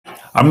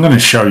I'm going to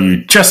show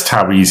you just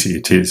how easy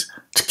it is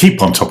to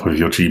keep on top of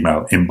your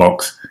Gmail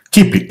inbox,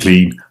 keep it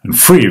clean and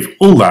free of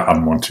all that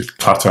unwanted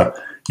clutter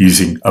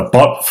using a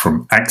bot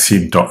from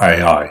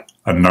Axiom.ai,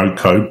 a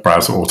no-code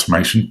browser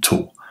automation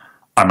tool.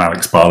 I'm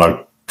Alex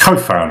Barlow,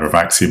 co-founder of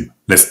Axiom.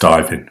 Let's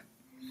dive in.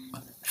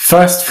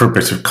 First, for a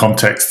bit of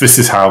context, this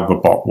is how the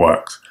bot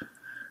works.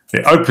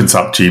 It opens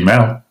up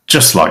Gmail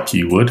just like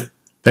you would,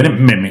 then it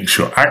mimics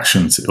your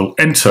actions. It'll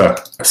enter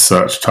a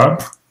search term,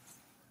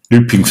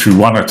 looping through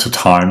one at a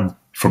time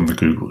from the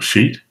Google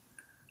Sheet,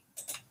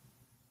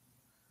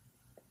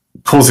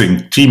 causing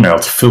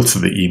Gmail to filter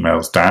the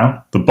emails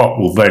down. The bot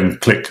will then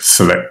click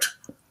select.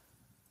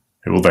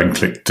 It will then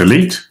click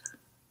delete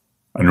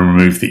and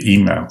remove the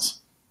emails.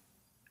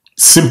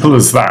 Simple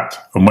as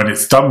that. And when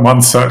it's done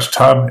one search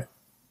term,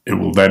 it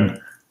will then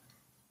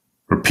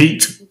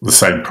repeat the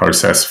same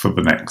process for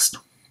the next.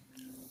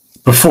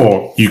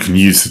 Before you can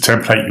use the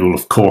template, you'll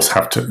of course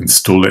have to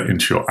install it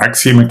into your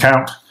Axiom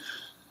account.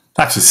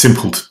 That is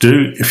simple to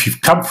do. If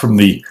you've come from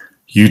the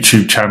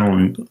YouTube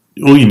channel,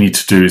 all you need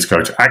to do is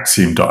go to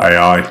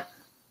Axiom.ai,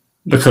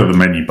 look at the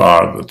menu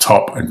bar at the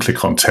top and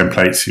click on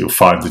templates. You'll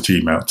find the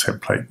Gmail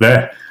template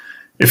there.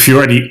 If you're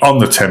already on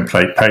the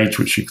template page,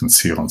 which you can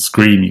see on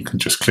screen, you can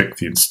just click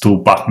the install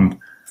button.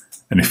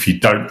 And if you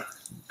don't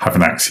have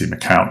an Axiom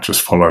account,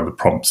 just follow the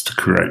prompts to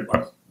create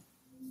one.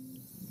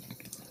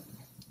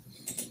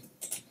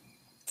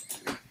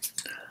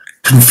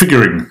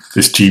 Configuring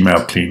this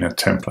Gmail Cleaner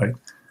template.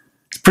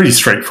 It's pretty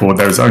straightforward.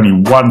 There's only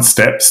one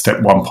step,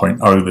 step 1.0,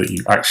 that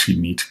you actually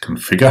need to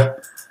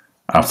configure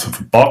out of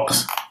the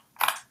box.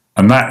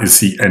 And that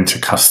is the enter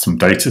custom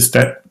data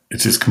step.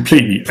 It is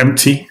completely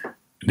empty.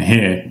 And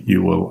here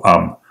you will,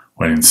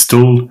 when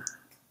installed,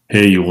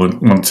 here you will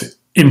want to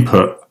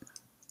input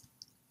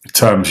the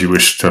terms you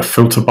wish to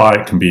filter by.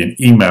 It can be an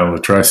email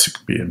address, it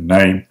can be a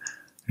name.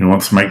 You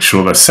want to make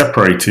sure they're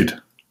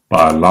separated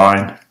by a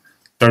line.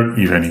 Don't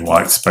leave any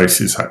white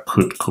spaces, that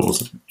could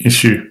cause an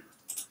issue.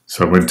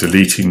 So when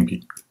deleting,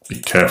 be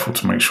careful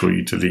to make sure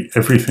you delete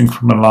everything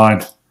from a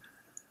line.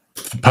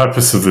 For the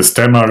purpose of this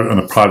demo and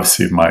the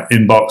privacy of my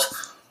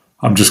inbox,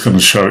 I'm just going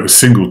to show a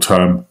single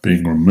term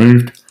being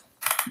removed.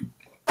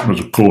 But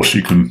of course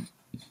you can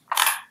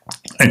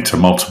enter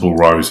multiple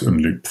rows and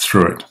loop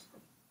through it.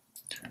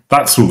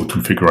 That's all the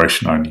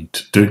configuration I need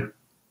to do.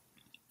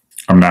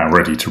 I'm now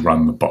ready to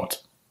run the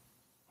bot.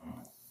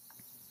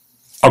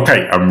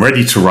 Okay, I'm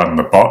ready to run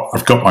the bot.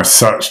 I've got my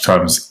search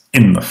terms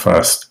in the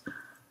first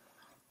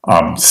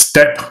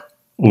step.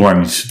 All I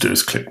need to do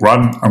is click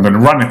run. I'm going to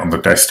run it on the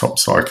desktop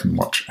so I can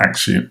watch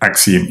Axiom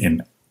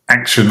in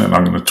action, and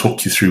I'm going to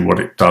talk you through what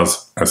it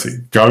does as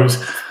it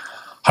goes.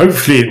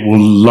 Hopefully it will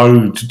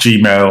load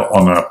Gmail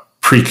on a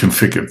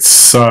pre-configured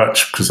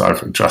search because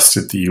I've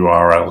adjusted the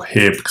URL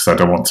here because I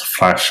don't want to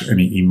flash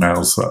any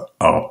emails that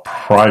are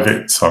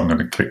private. So I'm going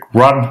to click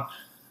run.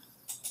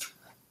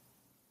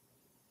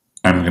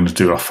 And we're going to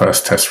do our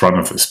first test run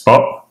of this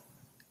bot.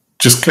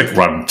 Just click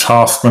run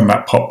task when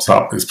that pops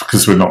up. It's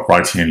because we're not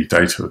writing any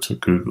data to a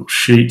Google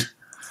Sheet.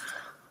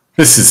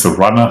 This is the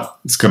runner.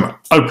 It's going to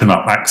open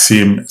up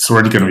Axiom. It's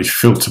already going to be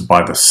filtered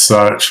by the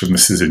search. And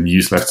this is a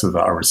newsletter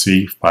that I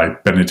received by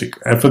Benedict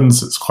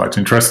Evans. It's quite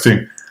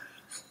interesting.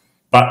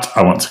 But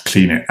I want to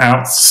clean it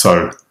out.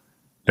 So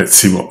let's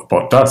see what the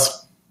bot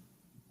does.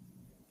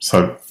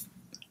 So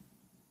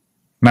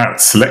now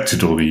it's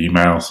selected all the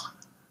emails.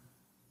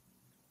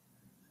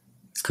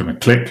 It's going to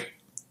click.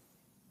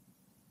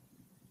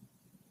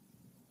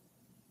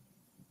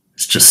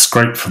 It's just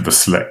scrape for the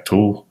select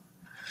all.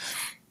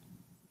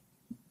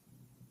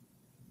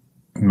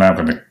 Now I'm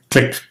going to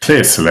click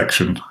clear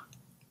selection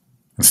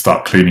and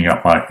start cleaning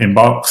up my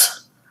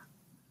inbox.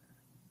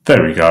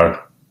 There we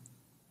go.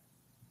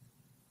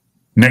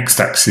 Next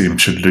Axiom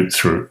should loop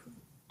through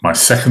my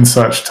second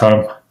search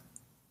term.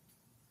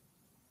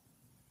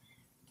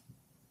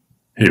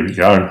 Here we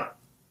go.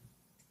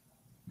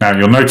 Now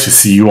you'll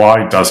notice the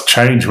UI does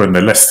change when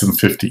they're less than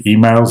 50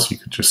 emails. You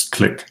can just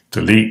click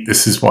delete.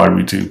 This is why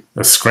we do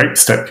a scrape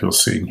step you're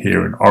seeing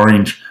here in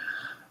orange,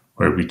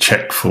 where we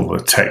check for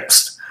the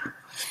text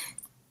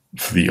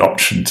for the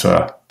option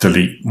to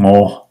delete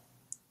more.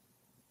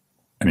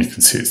 And you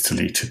can see it's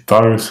deleted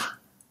those.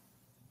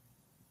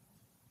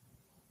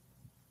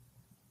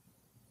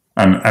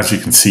 And as you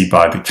can see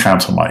by the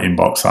count on my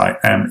inbox, I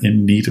am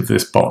in need of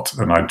this bot,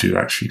 and I do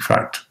actually, in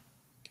fact,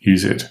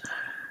 use it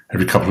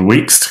every couple of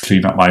weeks to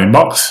clean up my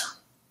inbox.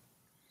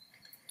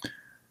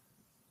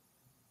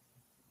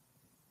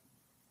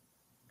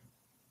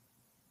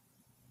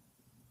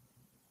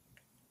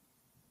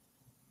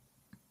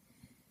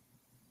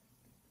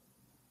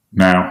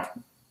 Now,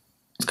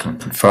 it's going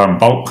to confirm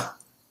bulk.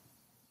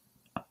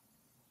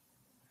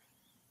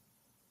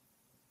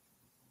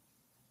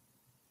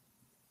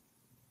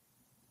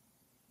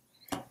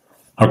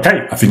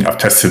 Okay, I think I've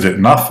tested it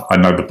enough. I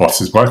know the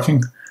bot is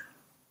working.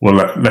 We'll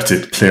let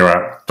it clear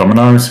out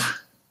Domino's.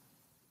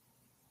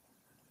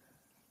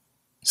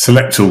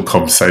 Select all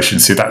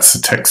conversations. See, that's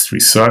the text we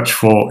search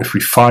for. If we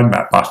find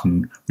that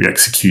button, we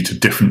execute a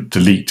different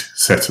delete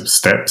set of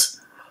steps.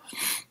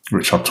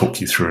 which I'll talk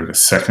you through in a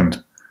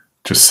second,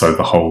 just so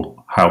the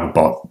whole how the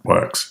bot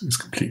works is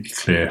completely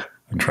clear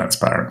and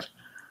transparent.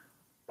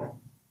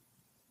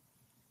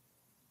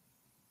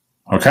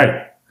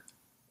 Okay,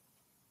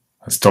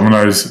 that's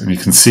Domino's, and you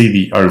can see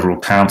the overall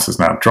count has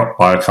now dropped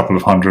by a couple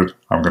of hundred.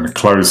 I'm going to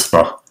close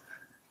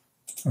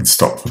and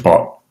stop the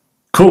bot.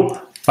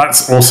 Cool,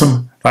 that's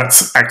awesome.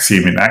 That's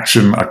Axiom in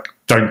action. I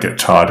don't get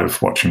tired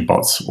of watching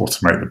bots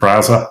automate the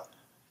browser.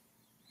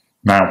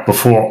 Now,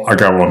 before I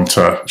go on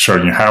to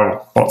showing you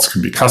how bots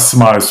can be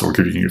customized or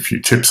giving you a few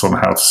tips on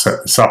how to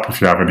set this up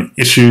if you have any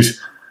issues,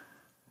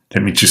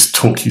 let me just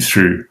talk you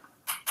through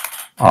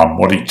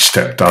what each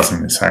step does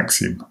in this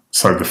Axiom.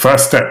 So the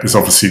first step is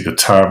obviously the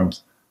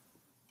terms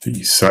that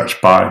you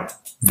search by.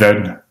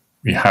 Then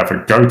we have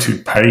a go-to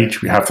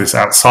page. We have this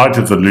outside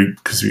of the loop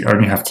because we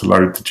only have to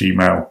load the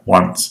Gmail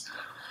once.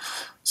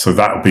 So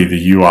that will be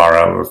the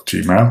URL of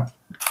Gmail.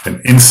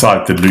 And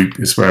inside the loop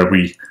is where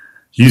we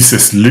use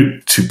this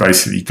loop to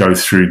basically go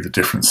through the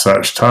different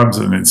search terms.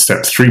 And in step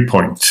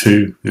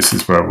 3.2, this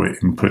is where we're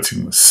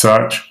inputting the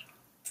search.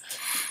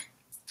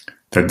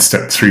 Then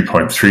step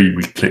 3.3,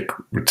 we click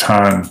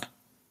return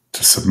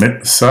to submit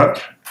the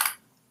search.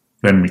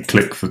 Then we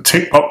click the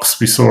tick box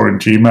we saw in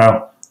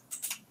Gmail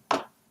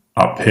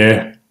up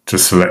here to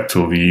select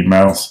all the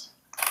emails.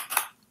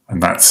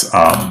 And that's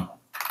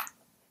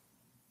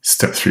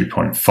step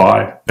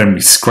 3.5. Then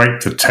we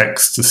scrape the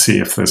text to see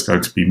if there's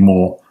going to be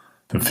more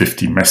than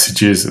 50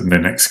 messages, and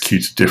then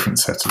execute a different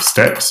set of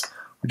steps,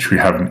 which we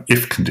have an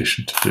if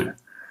condition to do.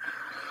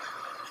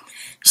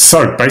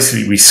 So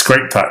basically we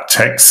scrape that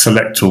text,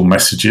 select all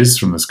messages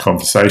from this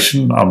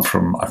conversation. I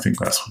think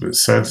that's what it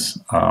says.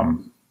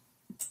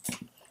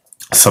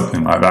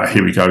 Something like that.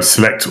 Here we go.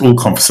 Select all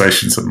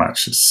conversations that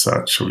match this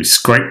search. So we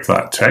scrape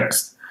that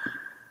text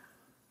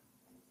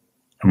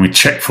and we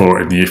check for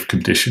it in the if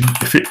condition.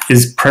 If it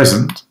is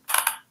present,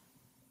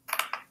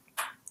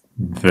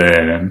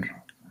 then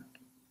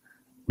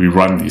we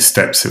run these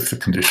steps if the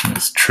condition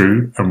is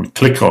true, and we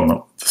click on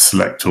the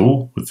select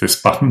all with this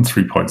button,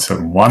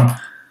 3.71.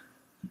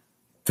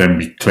 Then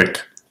we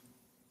click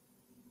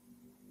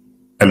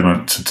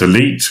element to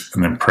delete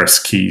and then press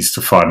keys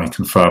to finally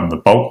confirm the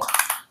bulk.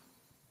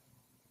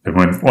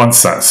 And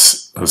once that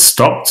has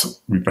stopped,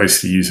 we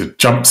basically use a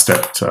jump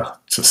step to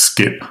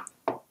skip.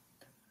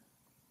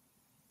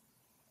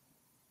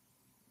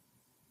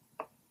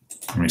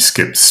 And we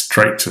skip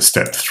straight to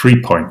step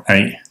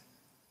 3.8,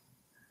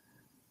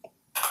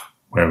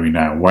 where we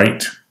now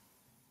wait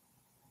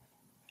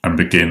and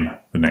begin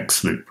the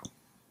next loop.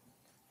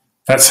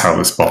 That's how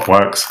this bot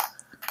works.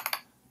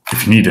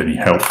 If you need any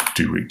help,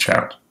 do reach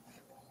out.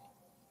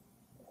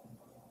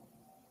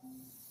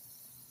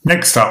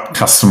 Next up,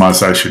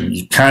 customization.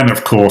 You can,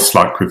 of course,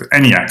 like with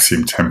any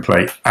Axiom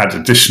template, add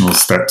additional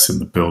steps in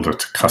the builder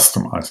to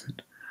customize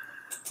it.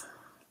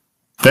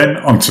 Then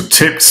onto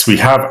tips. We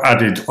have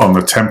added on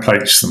the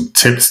template some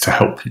tips to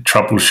help you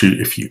troubleshoot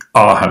if you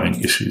are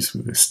having issues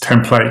with this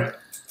template.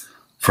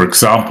 For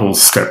example,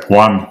 step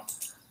 1,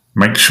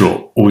 make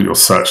sure all your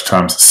search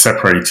terms are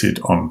separated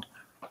on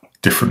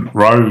different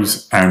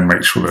rows and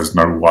make sure there's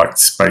no white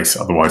space,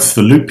 otherwise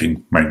the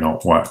looping may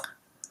not work.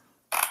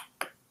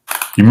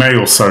 You may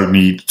also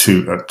need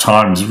to, at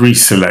times,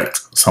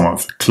 reselect some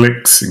of the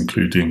clicks,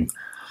 including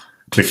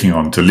clicking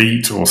on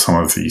delete or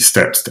some of the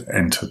steps to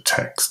enter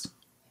text.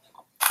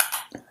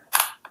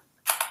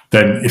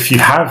 Then if you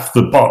have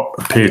the bot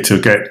appear to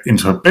get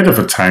into a bit of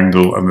a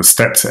tangle and the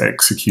steps are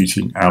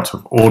executing out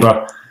of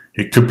order,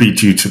 it could be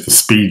due to the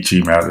speed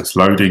Gmail is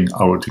loading.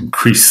 I would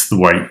increase the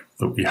weight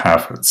that we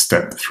have at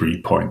step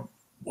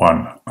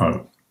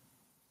 3.10.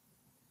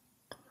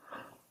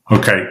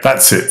 Okay,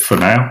 that's it for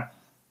now.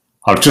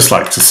 I'd just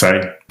like to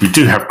say we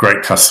do have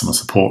great customer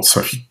support,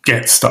 so if you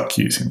get stuck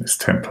using this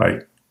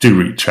template, do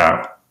reach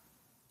out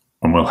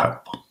and we'll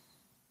help.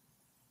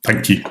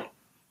 Thank you.